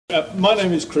My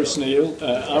name is Chris Neal.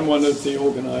 I'm one of the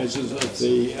organisers of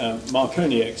the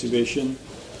Marconi exhibition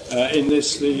in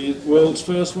this, the world's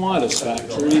first wireless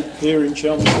factory here in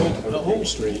Chelmsford at Hall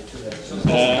Street.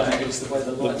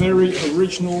 The very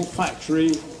original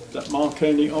factory that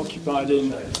Marconi occupied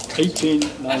in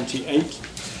 1898,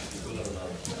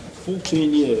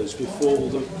 14 years before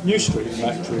the New Street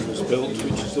factory was built,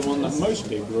 which is the one that most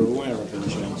people are aware of in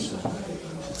Chelmsford.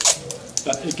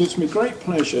 It gives me great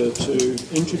pleasure to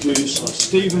introduce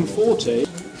Stephen Forte,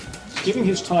 giving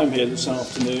his time here this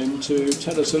afternoon to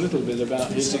tell us a little bit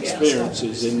about his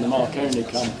experiences in the Marconi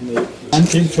company.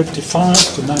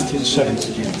 1955 to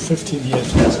 1970, 15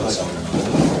 years.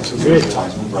 It's a great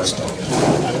time in Boston.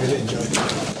 I really enjoyed it.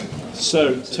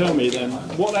 So tell me then,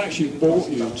 what actually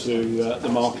brought you to the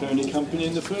Marconi company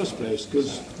in the first place?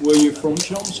 Because were you from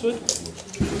Chelmsford?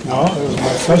 No, it was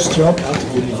my first job out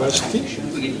of university,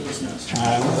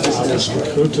 and I was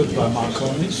recruited by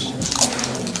Marconi's.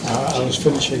 I was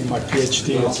finishing my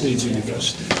PhD at Leeds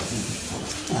University,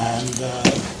 and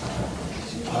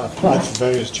I applied for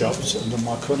various jobs, and the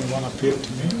Marconi one appealed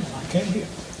to me, and I came here.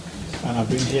 And I've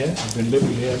been here, I've been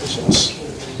living here ever since.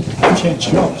 I've changed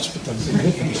jobs, but I've been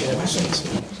living here ever since.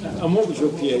 And what was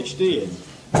your PhD in?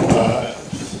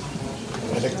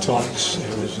 Electronics.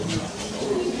 It was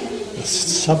the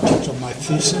subject of my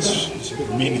thesis. It's a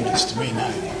bit meaningless to me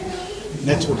now.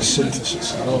 Network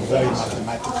synthesis, all very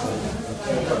mathematical.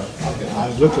 I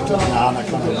look at it now and I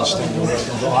can't understand the word,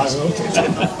 although I wrote it.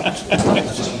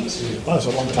 That was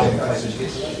a long time ago.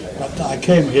 But I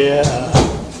came here,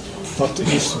 Dr.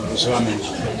 Easton was running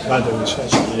radio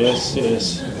research. Yes,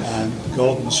 yes. And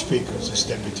Gordon Speak was his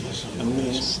deputy.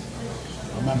 Yes.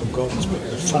 I remember Gordon Speak.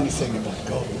 The funny thing about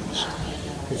Gordon was,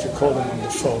 if you called him on the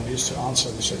phone, he used to answer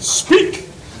and he said, "Speak!"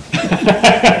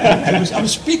 I'm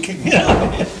speaking.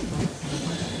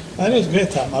 And it was a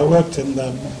great time. I worked in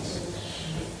what's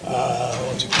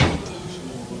it called?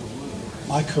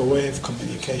 Microwave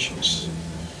communications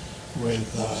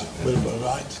with Wilbur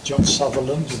Wright, John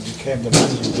Sutherland, who became the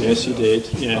manager. Yes, he did.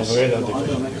 Yes. Of radar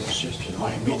division. He was just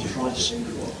my immediate boss. And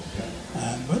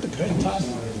we had a great time.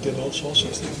 We did all sorts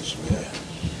of things.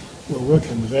 We were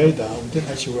working with radar. We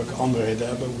didn't actually work on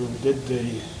radar, but we did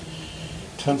the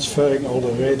transferring all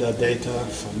the radar data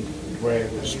from where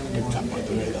it was picked up by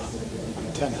the radar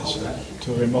antennas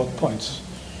to remote points.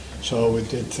 So we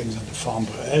did things at the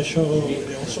Farnborough Air Show.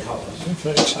 We also had a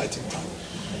very exciting time.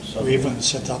 We even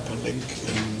set up a link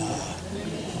in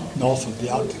north of the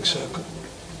Arctic Circle.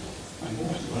 And we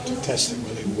went to testing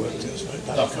whether it worked. It was very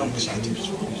exciting. It was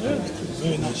a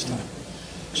very nice time.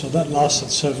 So that lasted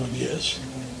several years.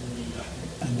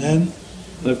 And then,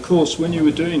 of course, when you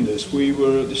were doing this,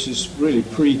 this is really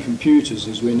pre-computers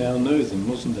as we now know them,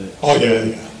 wasn't it? Oh,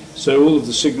 yeah. So all of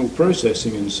the signal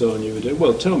processing and so on you were doing.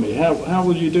 Well, tell me, how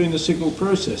were you doing the signal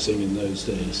processing in those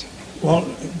days? Well,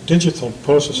 digital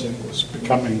processing was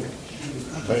becoming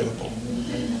available.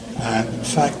 And in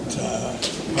fact,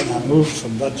 when I moved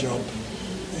from that job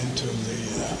into the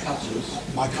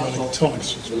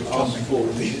microelectronics, which was becoming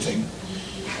the thing,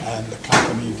 and the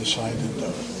company decided,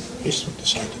 Eastwood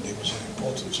decided it was an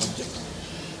important subject,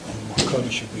 and Marconi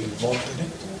should be involved in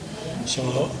it. So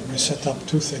we set up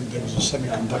two things. There was a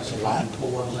semiconductor lab,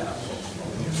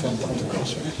 from Dr.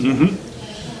 Mm-hmm.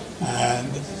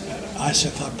 And I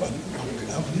set up a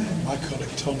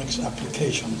microelectronics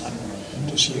application lab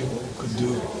to see what we could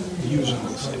do using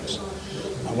these things.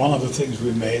 And one of the things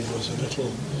we made was a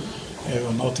little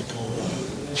aeronautical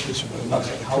piece of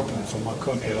aeronautical equipment for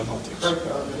Marconi Aeronautics.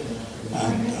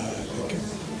 And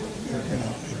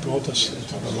it brought us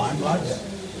into the limelight.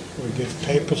 We gave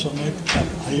papers on it, and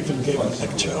I even gave a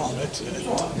lecture on it at a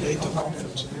later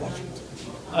conference in Washington.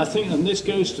 I think, and this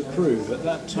goes to prove, at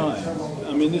that time,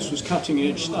 I mean, this was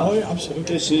cutting-edge stuff. Oh, yeah, absolutely.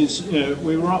 This is,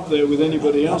 we were up there with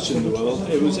anybody else in the world.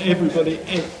 It was everybody,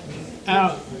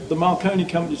 the Marconi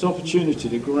company's opportunity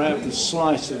to grab the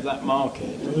slice of that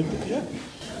market. Yeah.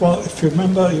 Well, if you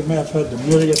remember, you may have heard the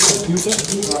Myriad computer.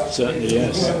 Certainly,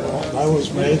 yes. That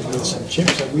was made with some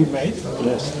chips that we made.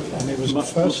 Yes. And it was the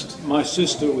first. My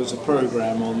sister was a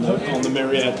program on the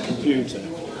Myriad computer,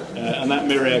 and that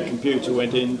Myriad computer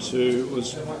was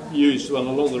used on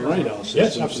a lot of the radar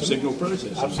systems for signal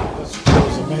processing. Absolutely. That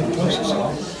was the main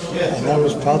processor. And that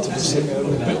was part of the thing that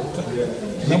we built.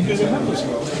 Nobody remembers it.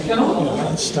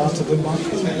 It started in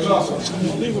Marconi. So it's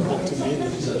unbelievable to me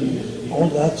that all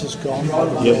that is gone.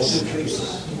 Yes.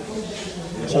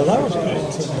 So that was great. And,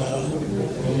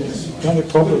 the only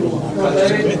problem with Marconi,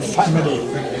 it's a great family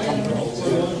company.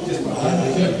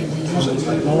 There's an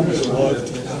enormous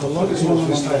loyalty. A lot of people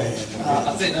one day.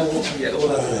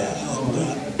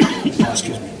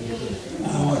 Excuse me.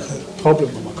 the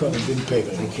problem with Marconi didn't pay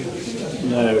very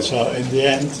well. No. So in the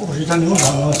end, Well, you done your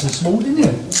house this morning,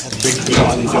 didn't you? had a big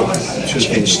money job. I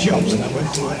changed jobs and I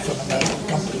went to work for an American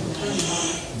company.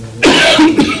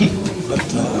 But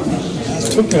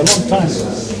it took me a long time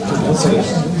to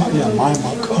my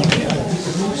Marconi.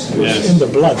 It was in the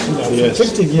blood. Yes.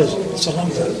 15 years, it's a long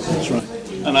time. That's right.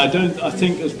 And I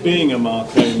think as being a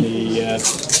Marconi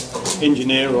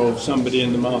engineer or somebody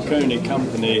in the Marconi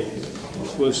company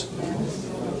was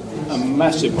a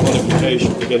massive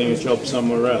qualification for getting a job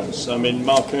somewhere else. I mean,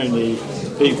 Marconi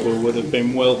people would have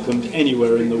been welcomed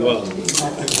anywhere in the world.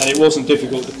 And it wasn't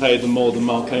difficult to pay them more than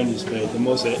Marconi's paid them,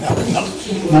 was it?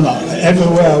 No.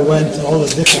 Everywhere I went, all the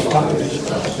different companies,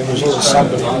 there was always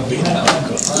somebody who'd been at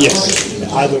Marconi. Yes.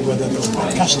 Either whether they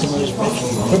were customers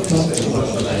making equipment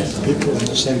or people in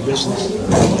the same business.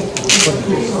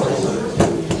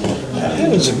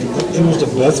 It was the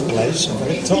birthplace of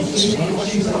electronics.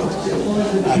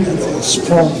 And it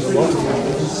spawned a lot of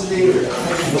people.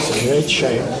 And it's a great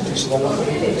shame that it's no longer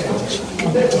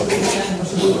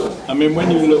I mean,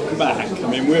 when you look back, I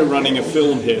mean, we're running a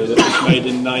film here that was made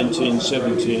in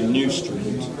 1970 in New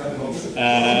Street,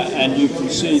 and you can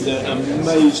see the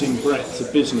amazing breadth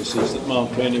of businesses that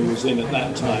Marconi was in at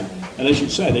that time. And as you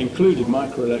said, included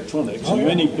microelectronics. And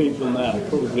many people now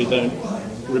probably don't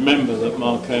remember that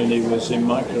Marconi was in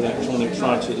microelectronics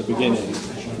right at the beginning.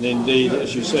 And indeed,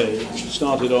 as you say, it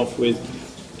started off with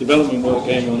development work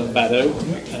going on at Baddow,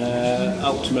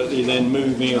 ultimately then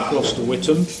moving across to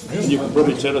Whittam. And you can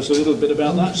probably tell us a little bit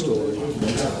about that story.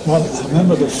 Well, I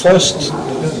remember the first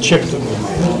chip that we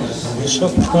made. We were so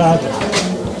proud of it.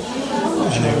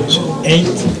 And it was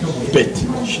 8-bit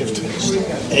shift register.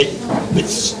 8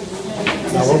 bits.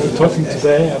 Now what we're talking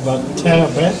today about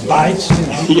terabytes.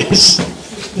 Yes.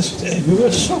 We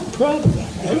were so proud of that.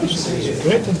 It was a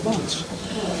great advance.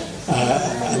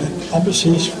 And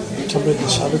obviously somebody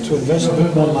decided to invest a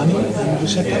bit more money and we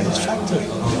set up this factory. A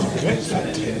great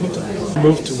factory in Whittam. We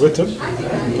moved to Whittam,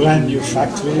 brand new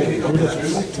factory, a beautiful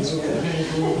factory.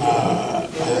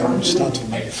 And we started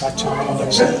manufacturing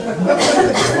products there. We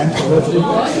went to Whittam,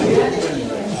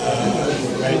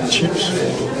 made chips for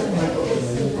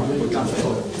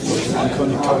the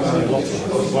Marconi company,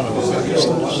 one of the biggest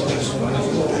stores,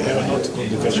 the aeronautical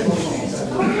division.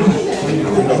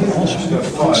 And then also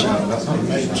we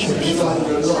made chips for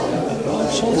all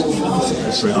sorts of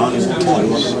funny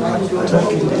things.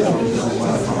 Talking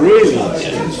Really?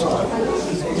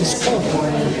 It's called.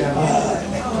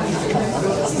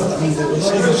 I mean, there was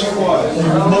things that you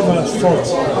never have thought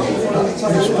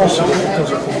it was possible because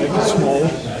you could make it small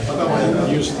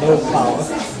and use no power,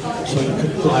 so you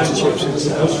could put these chips into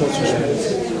all sorts of small.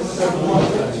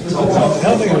 The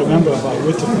other thing I remember about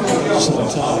Whittam is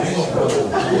that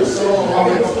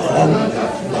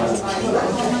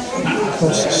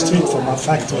across the street from our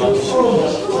factory, a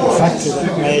factory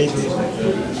that made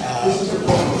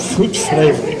fruit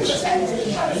flavorings,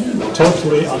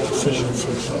 totally artificial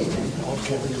fruit flavoring, all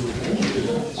chemical.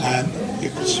 And you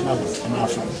could smell it in our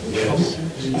factory. Yes.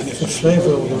 And if the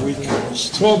flavor of the week was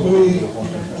strawberry or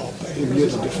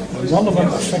different. And one of them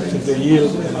affected the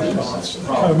yield in our products. I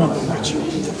can't remember which.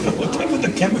 Whatever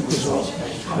the chemicals was,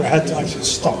 we had to actually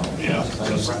stop. Yeah.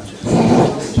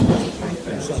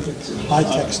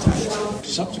 High-tech stuff.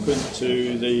 Subsequent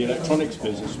to the electronics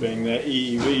business being there,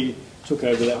 EEV took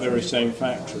over that very same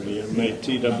factory and made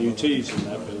TWTs in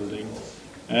that building.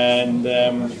 And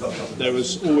there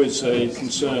was always a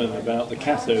concern about the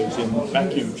cathodes in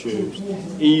vacuum tubes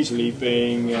easily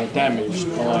being damaged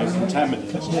by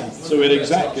contaminants. So we had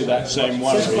exactly that same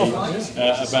worry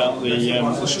about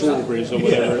the strawberries or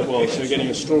whatever it was. So getting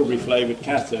a strawberry flavoured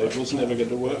cathode was never going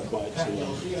to work quite so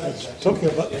well. Talking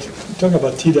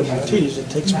about TWTs, it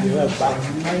takes me right back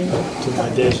to my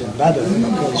days in Baddow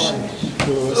because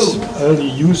there was early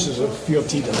uses of pure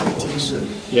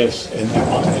TWTs. Yes. In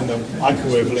the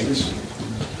microwave links.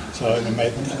 So I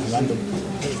remember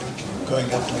going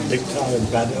up to a big tower in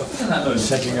Baddow,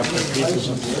 setting up repeaters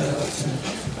on there,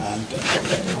 and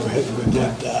we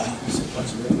did a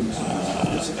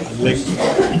link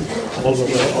all the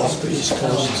way off the East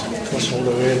Coast, across all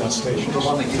the railway stations,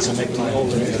 connecting all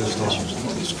the railway stations on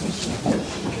the East Coast.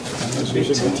 And I was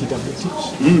using the TWTs.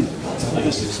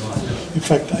 In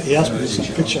fact, he asked me this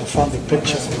picture, I found a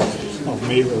picture of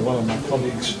me with one of my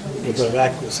colleagues with a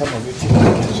rack with some of it.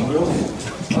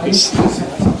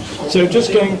 So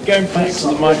just going back to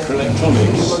the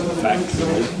microelectronics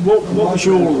factory, what was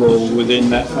your role within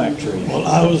that factory? Well,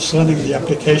 I was running the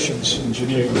applications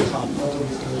engineering department,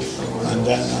 and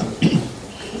then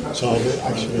so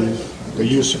the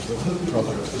use of the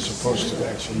product as opposed to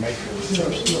actually making the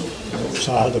chips.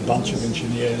 So I had a bunch of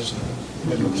engineers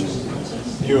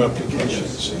new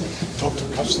applications, talk to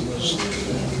customers,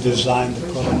 design the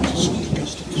product to suit the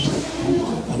customers.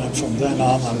 And then from then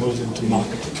on, I moved into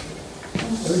marketing.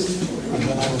 And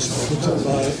then I was recruited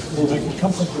by a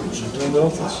company, doing the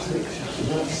office.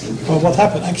 Well, what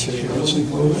happened actually was it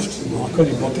moved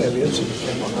Marconi bought Elliott, so it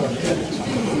became Marconi Elliott.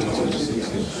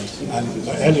 And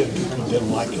the Elliott people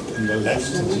didn't like it, and they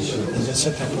left. And they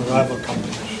set up a rival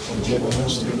company from German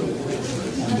history.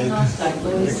 And they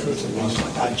recruited me, so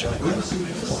I joined them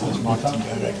as marketing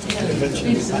director, and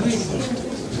eventually managing director.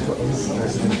 And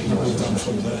moved on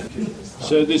from there.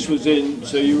 So this was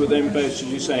so you were then based, as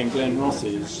you say, in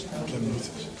Glenrothes.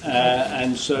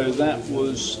 And so that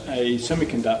was a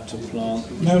semiconductor plant.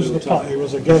 No, it was the plant. It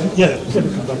was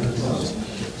semiconductor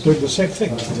plant. Doing the same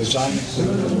thing, designing,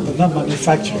 but not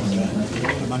manufacturing.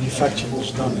 The manufacturing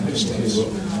was done in the States. Oh,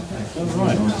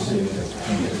 right.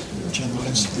 General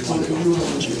Institute,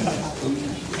 GEC.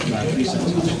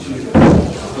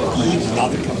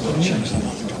 Another company.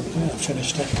 I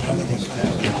finished that running a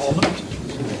company in Holland.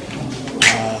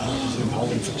 I was in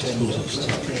Holland for 10 years.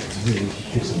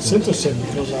 It's interesting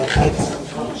because I had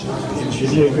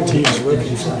engineering teams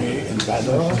working for me in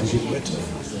Badder, in Britain,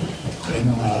 in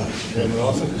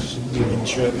Glenrothes, in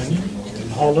Germany, in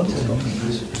Holland.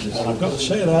 And I've got to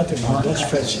say that in my Dutch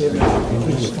friends here, the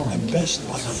best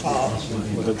by far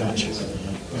were the Dutch.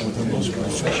 They were the most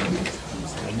professional,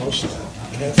 the most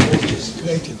careful,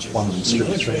 great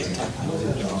engineers.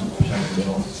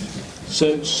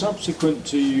 So subsequent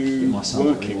to you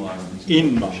working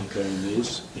in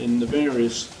Marconi's, in the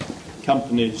various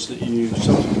companies that you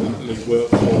subsequently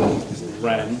worked for,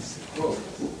 ran,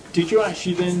 did you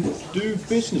actually then do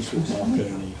business with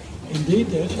Marconi? Indeed,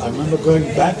 yes. I remember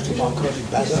going back to Marconi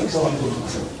Badder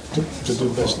to do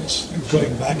business.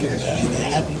 Going back in there, and they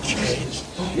hadn't changed.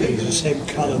 They were the same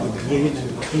colour, the green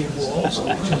and cream walls.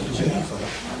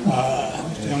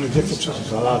 The only difference was I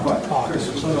was allowed to park as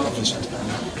a visitor.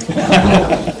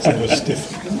 So it was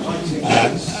different.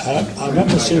 And I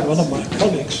remember seeing one of my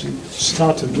colleagues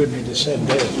started with me the same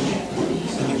day.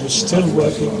 And he was still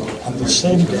working on the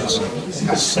same desk, in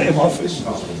the same office.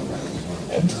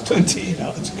 And 20,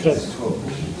 it's incredible.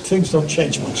 Things don't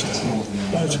change much now.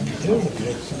 But it was a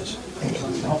great place.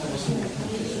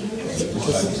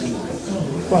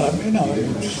 Well,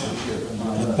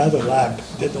 the Badder Lab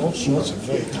did all sorts of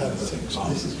very clever things.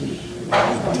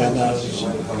 Antennas,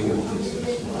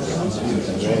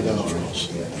 radar, of course.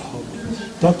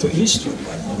 Dr. Eastwood,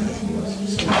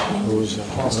 who was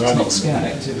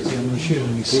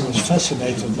he was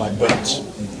fascinated by birds.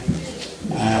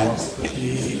 And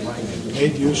he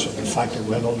made use of the fact that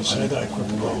we had all this radar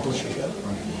equipment on Bushy Hill.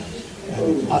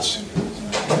 And us,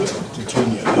 the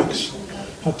junior ducks,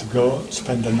 had to go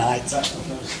spend the night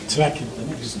tracking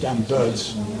these damn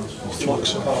birds,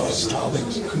 flocks of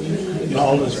starlings,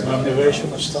 all this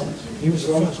remuneration of stuff. He was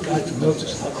the first guy to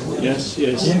notice that. Yes,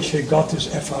 yes. He actually got his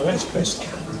FRS based on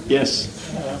it. Yes.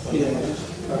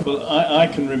 Well, I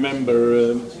can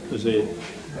remember as a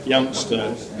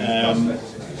youngster,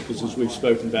 because as we've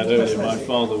spoken about earlier, my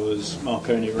father was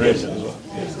Marconi radar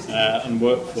and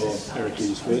worked for Eric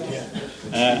Eastwood.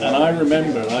 And I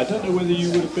remember, I don't know whether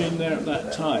you would have been there at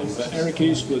that time, but Eric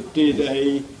Eastwood did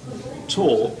a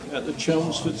talk at the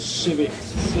Chelmsford Civic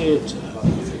Theatre.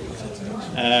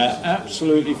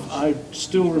 Absolutely, I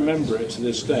still remember it to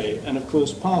this day. And of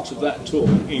course, part of that talk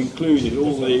included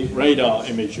all the radar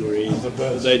imagery that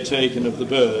they'd taken of the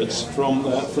birds from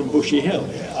Bushy Hill.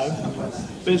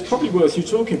 But it's probably worth you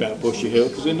talking about Bushy Hill,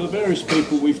 because in the various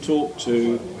people we've talked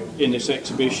to in this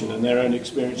exhibition and their own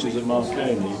experiences at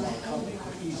Marconi,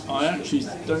 I actually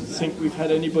don't think we've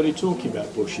had anybody talking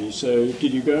about Bushy. So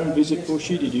did you go and visit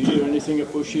Bushy? Did you do anything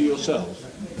at Bushy yourself?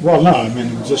 Well, no, we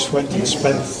just went and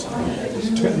spent,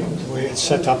 we had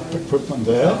set up equipment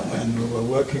there, and we were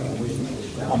working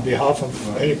on behalf of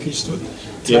Eric Eastwood,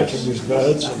 tracking these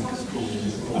birds,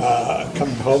 and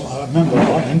coming home. I remember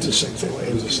one interesting thing,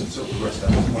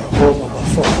 coming home on the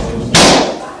phone,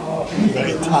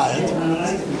 very tired,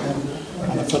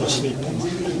 and I fell asleep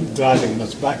driving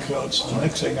those back roads. The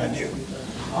next thing I knew,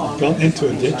 I'd gone into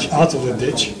a ditch, out of the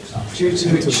ditch,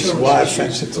 into this wire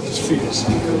fence, into this field.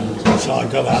 So I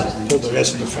got out, pulled the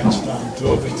rest of the fence down,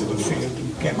 drove into the field,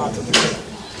 and came out of the gate.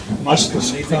 Much the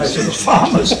same thing as the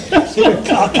farmers. See a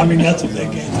car coming out of their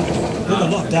gate. Did a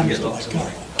lot of damage to my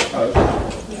car.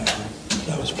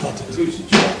 That was part of the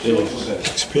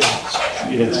experience.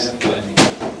 Yes.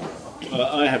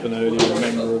 I have an early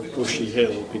memory of Bushy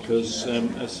Hill because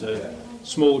as a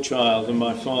small child, and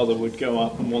my father would go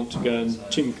up and want to go and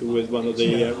tinker with one of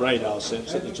the radar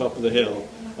sets at the top of the hill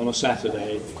on a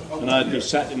Saturday, and I'd be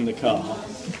sat in the car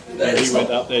he went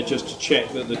up there just to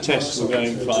check that the tests were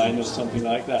going fine or something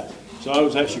like that. So I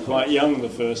was actually quite young the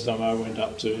first time I went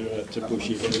up to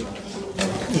Bushy Hill.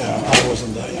 Yeah, I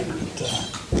wasn't there.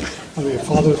 But, your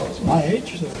father was my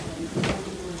age? So.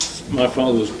 My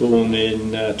father was born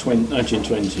in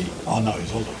 1920. Oh no,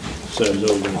 he's older. So he's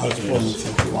older. I was born in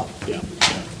 71. Yeah.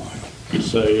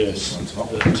 So yes.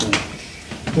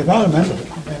 If I remember,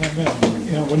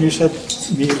 you know, when you said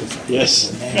Neil,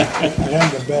 Yes. I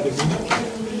remember better immediately.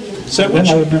 So then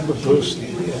I remember Bruce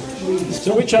Lee. Yeah.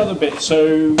 So which other bit?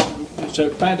 So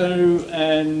Baddow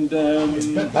and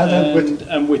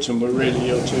Whittam were really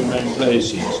your two main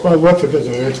places. Well, I worked a bit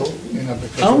of Rittle, you know,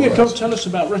 because. Oh, yeah, tell us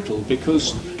about Rittle,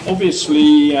 because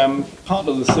obviously part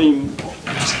of the theme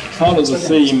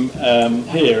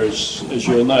here, as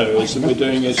you'll know, is that we're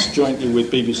doing this jointly with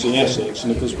BBC Essex,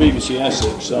 and of course BBC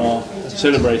Essex are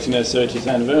celebrating their 30th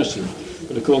anniversary.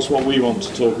 But of course, what we want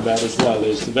to talk about as well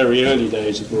is the very early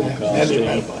days of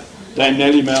broadcasting. Then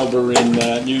Nellie Melba in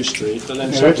New Street, but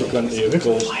then subsequently, of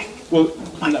course, well,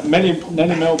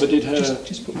 Nellie Melba did her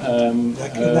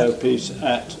piece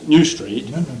at New Street.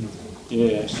 No.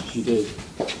 Yes, she did.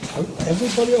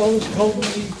 Everybody always told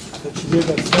me that she did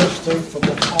that first thing from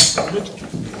the house of Little.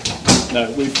 No,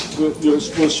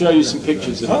 we'll show you some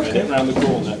pictures in a minute around the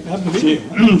corner.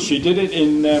 She did it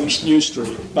in New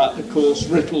Street, but of course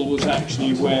Rittle was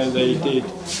actually where they did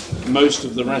most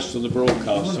of the rest of the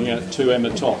broadcasting at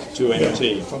 2M top,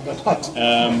 2MT.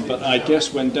 But I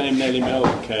guess when Dame Nellie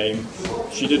Melba came,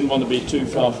 she didn't want to be too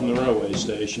far from the railway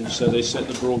station, so they set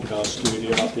the broadcast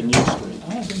studio up in New Street.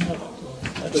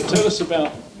 But tell us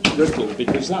about Rittle,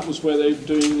 because that was where they were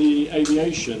doing the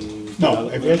aviation. No,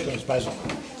 aviation was Basil.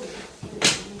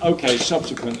 Okay,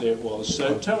 subsequently it was.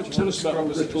 So tell us about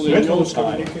Rittle in your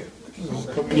time.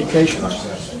 Communications.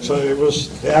 So it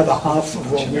was the other half of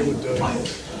what we were doing.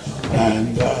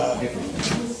 And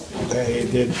they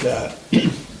did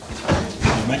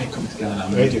many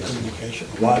radio communications,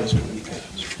 wireless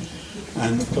communications.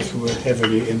 And of course we were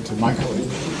heavily into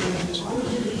microelectronics.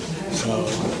 So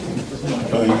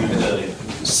going into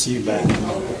C-band,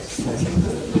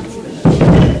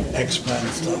 X-band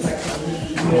stuff,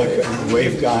 like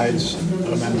waveguides. I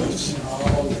remember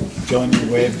joining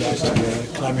waveguides together,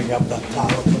 climbing up that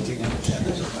tower, putting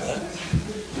antennas up there.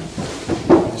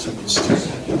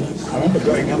 I remember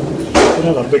going up, you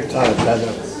know, the big tower,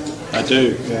 Baddow. I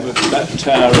do. Yeah. That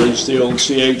tower is the old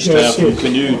CH tower from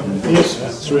Canewden.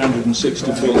 Yes,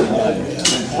 360 feet high.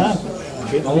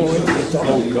 I've been all the way to the top.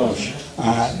 Oh gosh.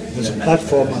 There's a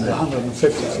platform under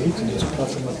 150 feet and there's a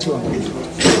platform at 200 feet.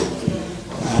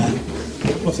 And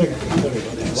one thing I can tell you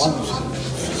about it, one was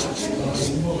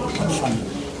kind of funny.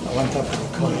 I went up with a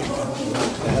colleague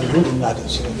and they had a wooden ladder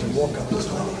so you could walk up this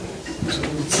ladder. So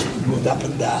it's moved up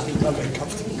and down, not very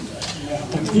comfortable.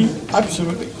 And he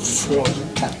absolutely froze the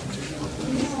cat.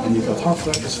 And he got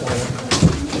halfway this ladder.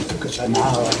 It took us an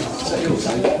hour to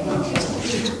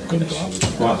couldn't go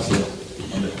up.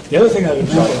 The other thing I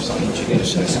remember was I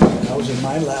was in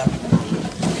my lab in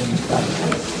Canada,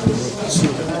 and we could see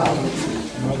the tower, you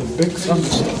know, the big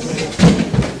thunderstorm,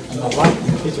 and the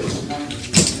lightning hit it.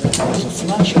 There was a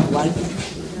flash of lightning. I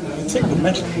think the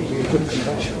metal would be a good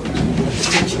conduction.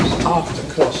 It arced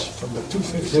across from the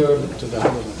 250 to the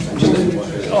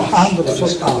 150.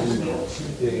 100-foot arc.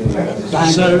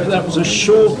 So that was a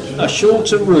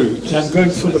shorter route and going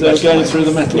through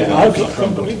the metal. Yeah, I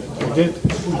couldn't believe it. We did.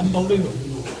 Unbelievable.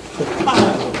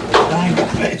 Bang,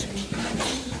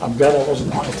 I'm glad I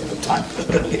wasn't on it at the time.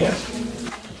 Yeah.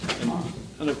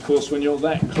 And of course, when you're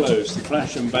that close, the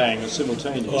flash and bang are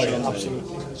simultaneous. Oh, yeah, aren't they?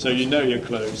 absolutely. So you know you're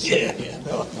close. Yeah,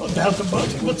 no doubt about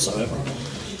it whatsoever.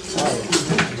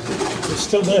 It's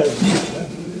still there,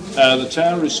 isn't it? The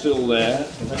tower is still there. Are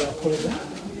they going to put it down?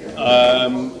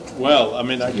 Well, I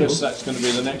mean, I guess that's going to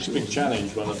be the next big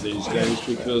challenge one of these days,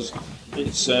 because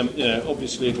it's, you know,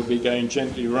 obviously it'll be going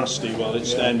gently rusty while it's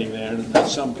standing there, and at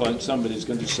some point somebody's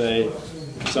going to say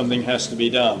something has to be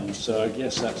done. So I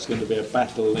guess that's going to be a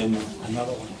battle in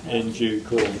due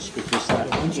course, because that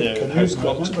has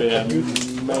got to be a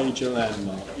major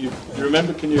landmark. You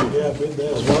remember Canewden? Yeah, I've been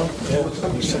there as well. Yeah,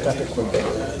 we set up equipment.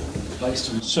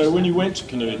 So when you went to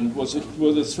Canewden,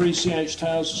 were the 3 CH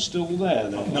towers still there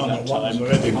then? No, at that one was time?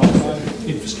 already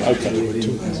Okay. There were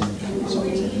two.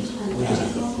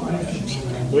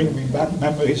 Bring me back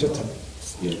memories that are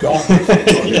gone.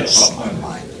 Yes. My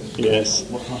mind. Yes.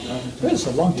 It's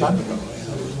a long time ago,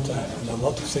 and a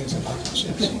lot of things have happened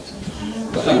since.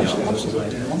 But that was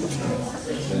absolutely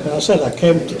wonderful. And I said I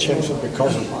came to Chelmsford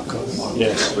because of Marconi.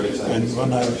 Yes. And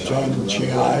when I joined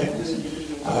GI,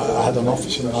 I had an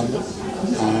office in London,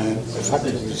 and the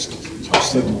factory was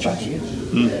just in China.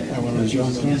 And when I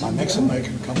joined my next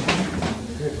American company,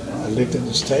 I lived in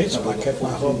the States, but I kept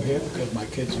my home here because my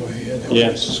kids were here. They were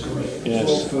Yes. to school.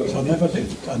 Yes. So I never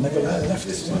lived. I never left.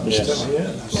 I'm Yes. still here,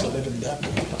 and I still live in Denver.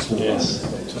 Yes.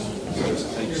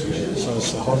 So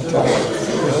it's the hometown of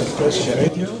the place of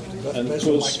radio, the And of place of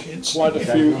my course, kids. quite a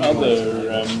few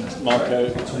other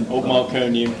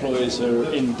Marconi employees are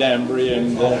in Danbury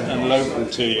and local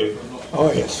to you.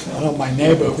 Oh yes, I know my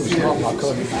neighbour who's not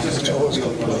Marconi man, it's always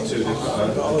complaining.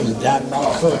 All these damn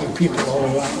Marconi people all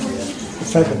around. In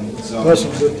fact, the person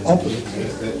who was opposite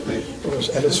me was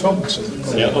Ellis Robinson.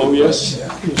 Yeah. Oh yes.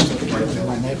 Yeah, he used to be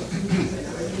my neighbour.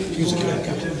 He's a great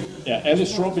guy. Yeah,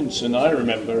 Ellis Robinson, I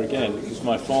remember again because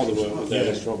my father worked with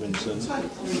Ellis Robinson.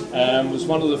 Was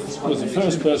the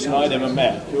first person I'd ever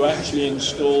met who actually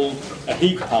installed a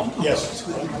heat pump Yes.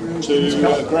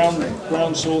 to a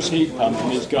ground source heat pump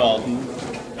in his garden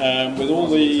with all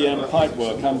the pipe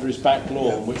work under his back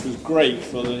lawn, which was great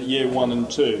for the year 1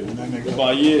 and 2. But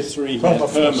by year 3 he had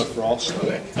permafrost,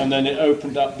 and then it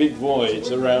opened up big voids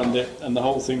around it, and the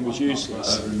whole thing was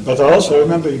useless. But I also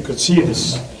remember you could see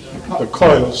the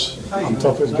coils on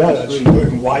top of his garage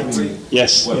going white.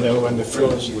 Yes. You know, when the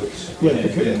froze. Yeah, the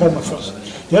permafrost.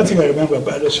 The other thing I remember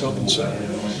about Ellis Robinson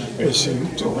is he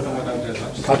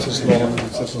cut his lawn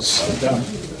with little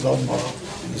lawnmower,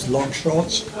 his long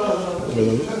shorts with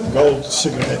a gold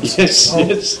cigarette. Yes,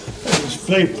 yes. He was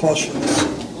very posh and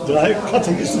dry,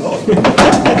 cutting his lawn.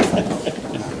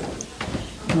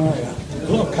 Oh yeah, a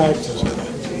lot of characters in there.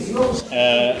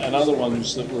 And other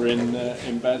ones that were in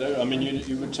Baddow. I mean,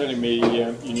 you were telling me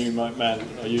you knew Mike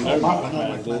Mandel. You know Mike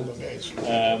Mandel.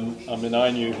 I mean,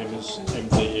 I knew him as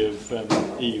MD of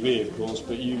EV, of course,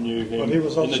 but you knew him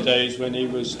in the days when he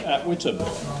was at Whittam.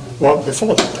 Well,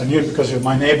 before that, I knew him because he was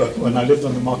my neighbour when I lived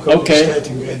on the Marconi estate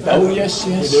in Great Baddow. Oh, yes,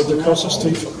 yes. He lived across the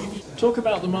street from me. Talk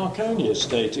about the Marconi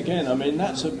estate again. I mean,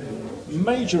 that's a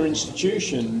major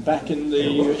institution back in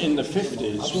the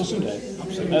 50s, wasn't it?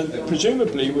 And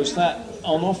presumably was that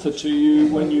on offer to you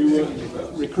when you were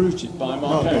recruited by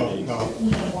Marconi? No,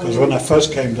 because when I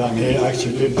first came down here, I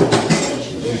actually lived in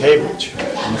Haybridge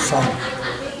on the farm. I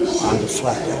had a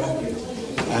flat there.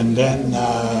 And then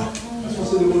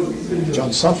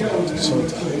John Sutherland sort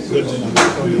of lived in a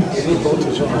Marconi house. He bought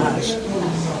his own house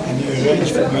and he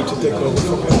arranged for me to take over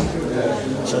from him.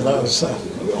 So that was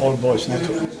all boys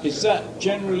network. Is that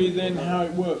generally then how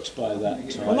it works by that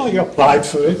time? Well, no, you applied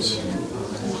for it,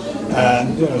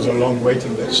 and there was a long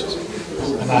waiting list.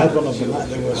 And I had one of them.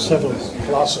 There were several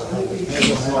classes. He had a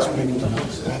nice big one,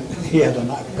 and he had a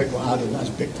nice big one. I had a nice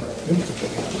big one, beautiful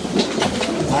big one.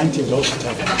 90 doses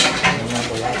of it. I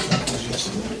remember that was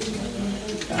yesterday.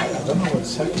 I don't know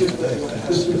what's happening today.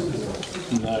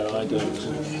 No, I don't.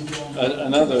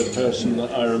 Another person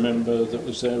that I remember that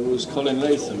was there was Colin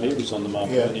Latham. He was on the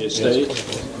Marconi estate.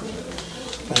 Yes,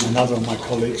 and another of my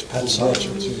colleagues, Pat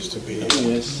Sargent, used to be here.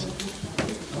 Yes.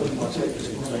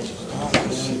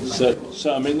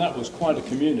 So I mean, that was quite a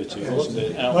community, wasn't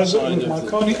it? Outside of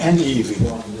Marconi and EV.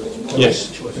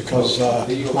 Yes. Because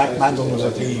Mike Mandel was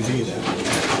at the EV there.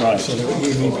 Right. So the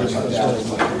EV people as well as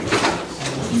Marconi.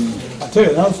 I'll tell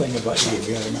you another thing about EV,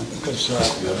 I remember, because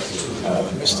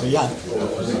Mr. Young.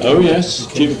 Oh yes,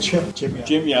 Jim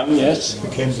Young, yes.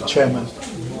 Became the chairman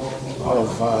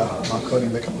of Marconi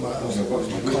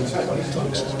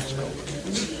Microelectronics, as it's called.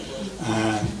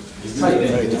 And he's a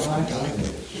very different guy.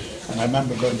 And I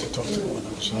remember going to talk to him when I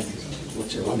was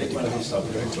I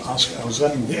was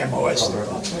running the MOS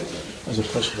department as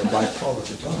opposed to the bipolar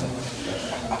department.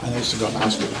 And I used to go and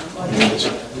ask him.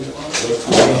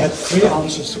 He had 3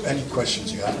 answers to any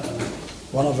questions you had.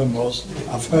 One of them was,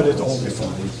 I've heard it all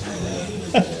before.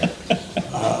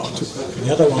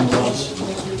 The other one was,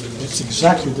 it's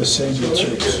exactly the same you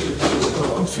choose.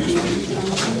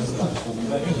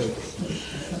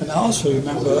 And I also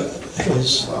remember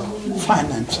his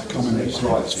finance, I can't remember his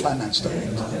name, his finance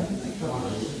director,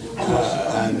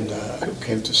 who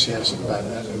came to see us at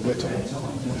Whittam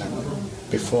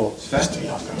before Mr.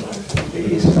 Young arrived.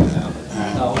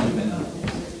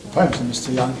 Apparently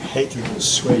Mr. Young hated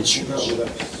suede shoes.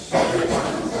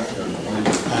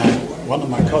 And one of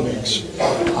my colleagues,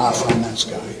 our finance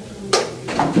guy,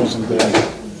 wasn't there.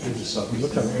 We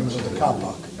looked at him, he was at the car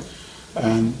park.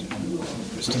 And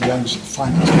Mr. Young's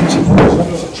finance guy said, oh,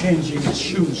 he's changing his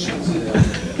shoes. And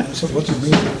I said, what do you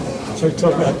mean? So he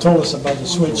told us about the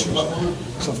suede shoes.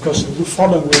 So of course, the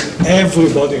following week,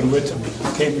 everybody in Whittam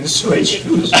came in suede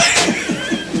shoes.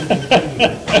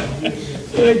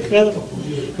 Incredible.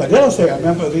 But the other thing I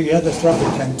remember, we had this lovely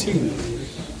canteen,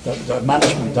 the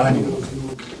management dining room.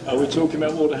 Are we talking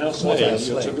about Waterhouse Lane? Waterhouse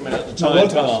You're Lane. talking about the No, Thai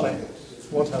Waterhouse Barn. Lane.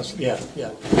 Waterhouse, yeah.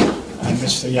 And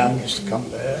Mr. Young used to come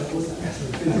there,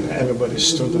 and everybody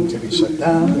stood until he sat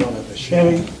down, one of the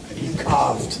sherry, and he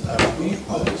carved. It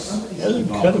was an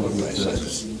incredible place.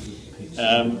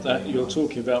 That you're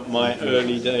talking about my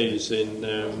early days in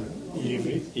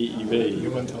EEV. EEV.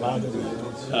 You weren't allowed in there.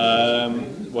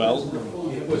 Well,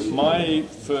 my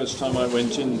first time I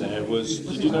went in there was,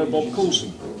 did you know Bob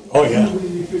Coulson? Oh yeah,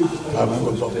 I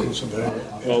remember Bob Coulson very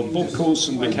well. Well, Bob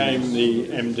Coulson became the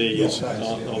MD Yes, I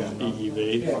of see,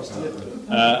 EEV,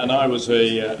 and I was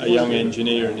a young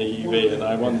engineer in EEV, and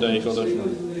I one day got a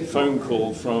phone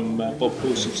call from Bob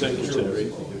Coulson's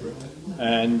secretary,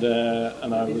 and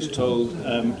I was told,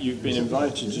 you've been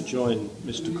invited to join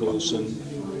Mr. Coulson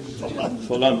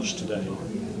for lunch today.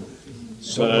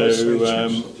 So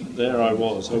there I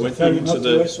was. I went into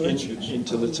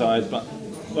the Tide, but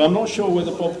well, I'm not sure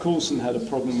whether Bob Coulson had a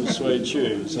problem with suede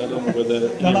shoes. I don't know whether.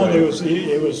 No, it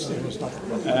was not a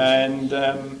problem. And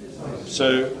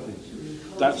so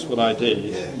that's what I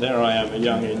did. There I am, a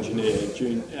young engineer,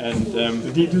 and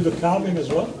Did he do the carving as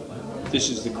well? this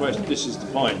is the question. This is the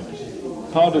point.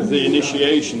 Part of the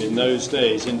initiation in those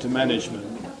days into management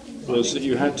was that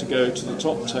you had to go to the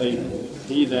top table.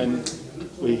 We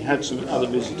had some other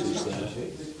visitors there,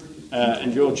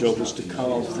 and your job was to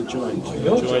carve the joint.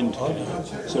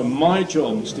 So my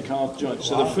job was to carve the joint.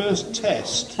 So the first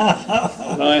test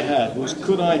that I had was,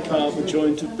 could I carve a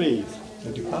joint of beef?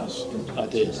 Did you pass? I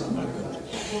did.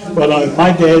 Well, in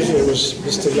my days it was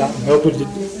Mr. Young. Nobody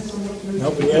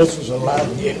else was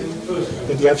allowed here.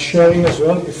 Did you have sherry as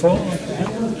well before?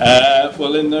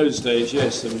 Well, in those days,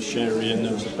 yes, there was sherry and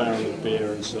there was a barrel of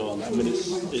beer and so on. I mean,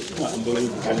 it's quite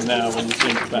unbelievable now when you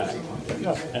think back.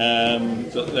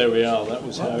 But there we are. That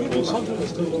was how it was in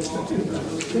those days.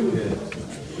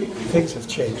 Things have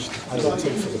changed. I don't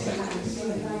think for the better.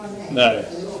 No.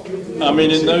 I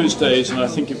mean, in those days, and I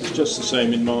think it was just the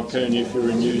same in Marconi if you were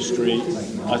in New Street,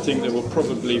 I think there were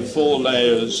probably 4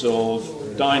 layers of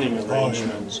dining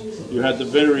arrangements. You had the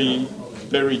very,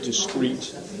 very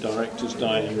discreet director's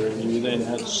dining room, you then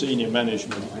had senior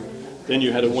management, then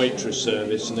you had a waitress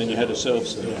service, and then you had a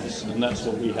self-service, and that's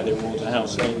what we had in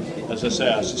Waterhouse. So, as I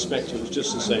say, I suspect it was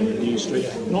just the same in New Street.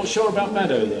 Not sure about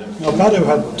Maddow, though. No, Maddow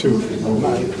had 2.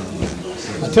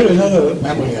 I'll tell you another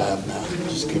memory I have now.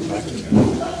 Just get back to it.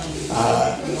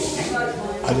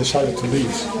 I decided to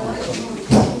leave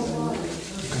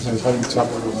because I was having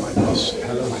trouble with my boss,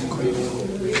 and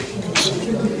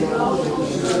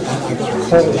I got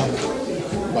called up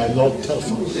by Lord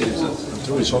Telford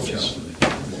to his office,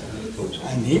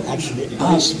 and he actually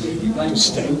asked me to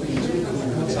stay.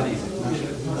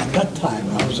 At that time,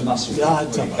 I was in a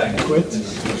large job. I quit,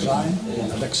 resigned,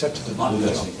 and accepted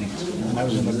another job. And I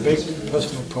was in a big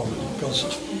personal problem because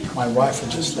my wife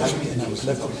had just left me, and I was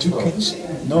left with 2 kids,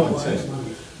 no wife.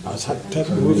 I had to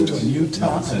move to a new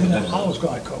town. I didn't know how I was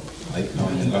going to cope.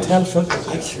 And Telford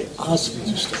actually asked me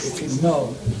to stay. If he'd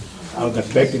known, I would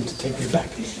have begged him to take me back.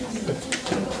 But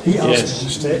he asked me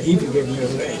to stay, he even gave me a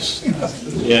raise.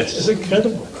 Yes. It's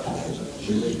incredible.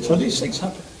 So these things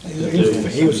happen.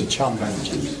 He was a charmer. I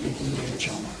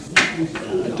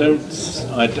don't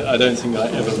think I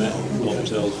ever met Bob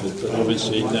Telford, but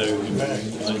obviously know him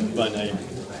by name.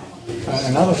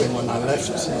 Another thing, when I left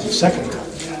the second time,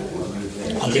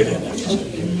 I really left,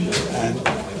 and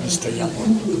Mr. Young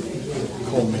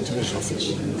called me to his office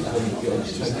and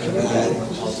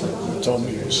told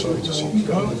me he was sorry to see me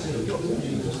go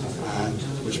and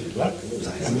wished me luck,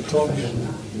 and he told me that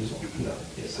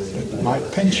my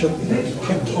pension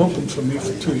kept open for me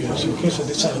for 2 years in case I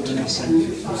decided to come.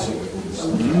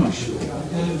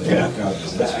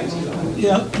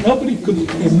 Yeah, nobody could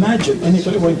imagine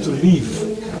anybody wanting to leave.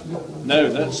 No,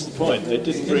 that's the point. They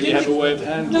didn't really have a way of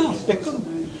handling No, they couldn't.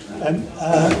 And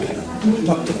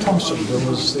Dr. Thompson, who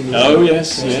was the... Oh,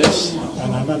 yes.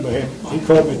 And I remember him, he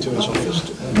called me to his office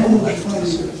and I left.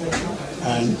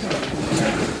 And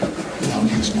we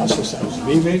discussed this, I was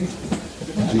leaving,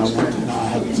 and I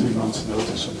had 3 months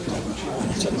notice of it. And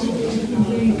I said,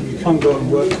 you can't go and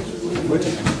work with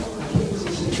him.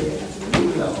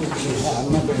 I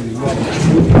remember him running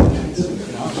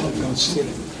I'm not going to steal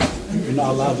him. You're not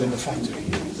allowed in the factory.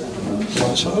 So I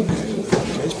said, okay,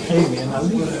 pay me and I'll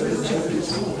leave. Okay,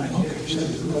 so I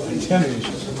tell you,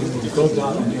 you go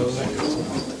down on your record.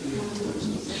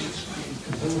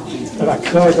 And I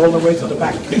cried all the way to the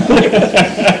back.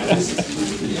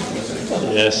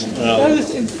 Yes, well,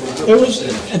 it was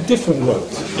a different world.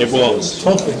 it was.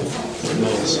 Totally different. It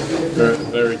was. Very,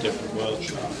 very different world.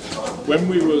 when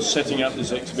we were setting up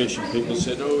this exhibition, people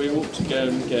said, "Oh, we ought to go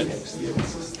and get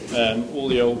all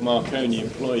the old Marconi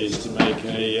employees to make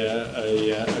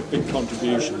a big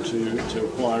contribution to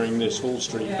acquiring this Hall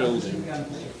Street building."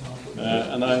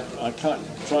 And I can't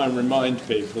try and remind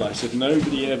people. I said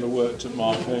nobody ever worked at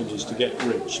Marconi's to get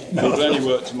rich. People only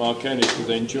worked at Marconi's because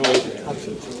they enjoyed it.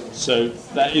 So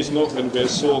that is not going to be a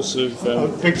source of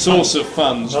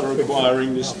funds for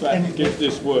acquiring this fact if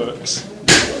this works.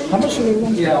 How much do they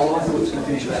want? Yeah, well, I thought it was going to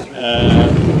finish about.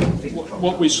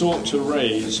 What we sought to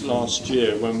raise last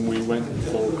year when we went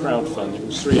for crowdfunding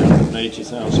was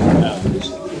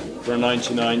 £380,000 for a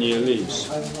 99-year lease.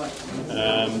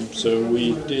 So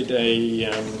we did a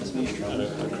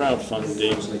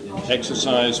crowdfunding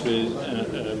exercise with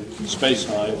Space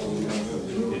Hive.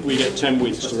 We get 10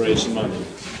 weeks to raise the money,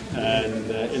 and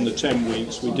in the 10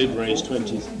 weeks we did raise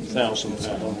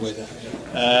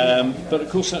 £20,000. But of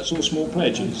course that's all small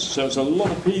pledges, so it's a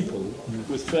lot of people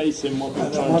with faith in what we're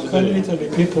trying to do.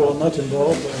 People are not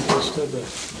involved, but understood that.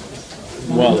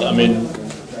 Well, I mean,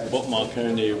 what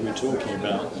Marconi are we talking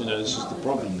about? You know, this is the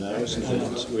problem now, isn't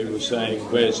it? We were saying,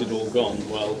 where's it all gone?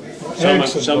 Well,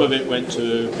 some of it went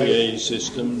to BAE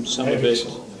Systems, some of it,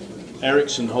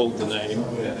 Ericsson hold the name,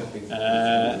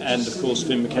 and of course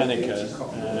Finmechanica,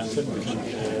 which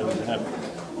have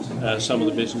some of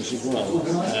the business as well.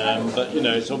 But you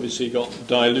know, it's obviously got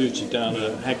diluted down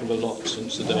a heck of a lot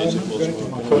since the days it was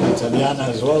Marconi. Italiana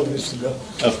as well used to go.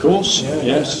 Of course,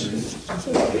 yes.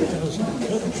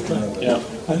 Yeah.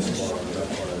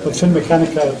 But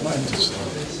Finmechanica is not interesting.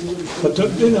 But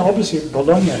then obviously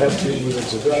Bologna had to do with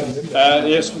exhibition, didn't they?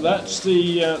 Yes, well, that's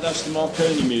the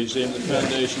Marconi Museum, the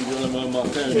Foundation Guillermo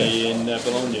Marconi in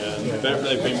Bologna. And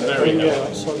they've been very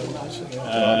helpful.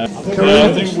 I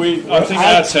think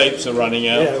our tapes are running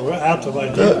out. Yeah, we're out of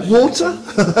ideas. Water?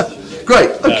 Great,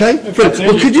 okay.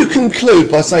 Well, could you conclude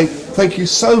by saying thank you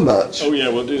so much? Oh yeah,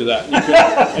 we'll do that. You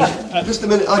can, Just a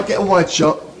minute, I'll get a wide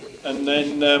shot. and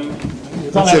then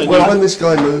That's it, when this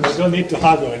guy moves. You don't need to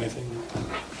hug or anything.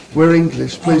 We're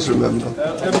English, please remember.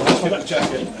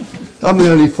 I'm the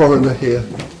only foreigner here.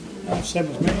 Same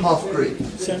as me. Half Greek.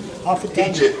 Half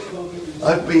Italian. Egypt.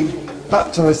 I've been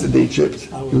baptised in Egypt.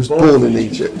 I was born in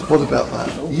Egypt. What about that?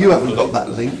 You haven't got that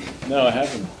link. no, I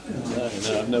haven't. No,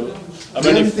 I've never. The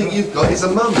only thing you've got is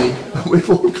a mummy. We've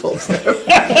all got there.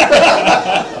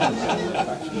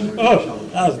 Oh,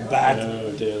 that was bad.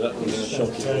 Oh dear, that was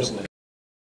shocking, wasn't it?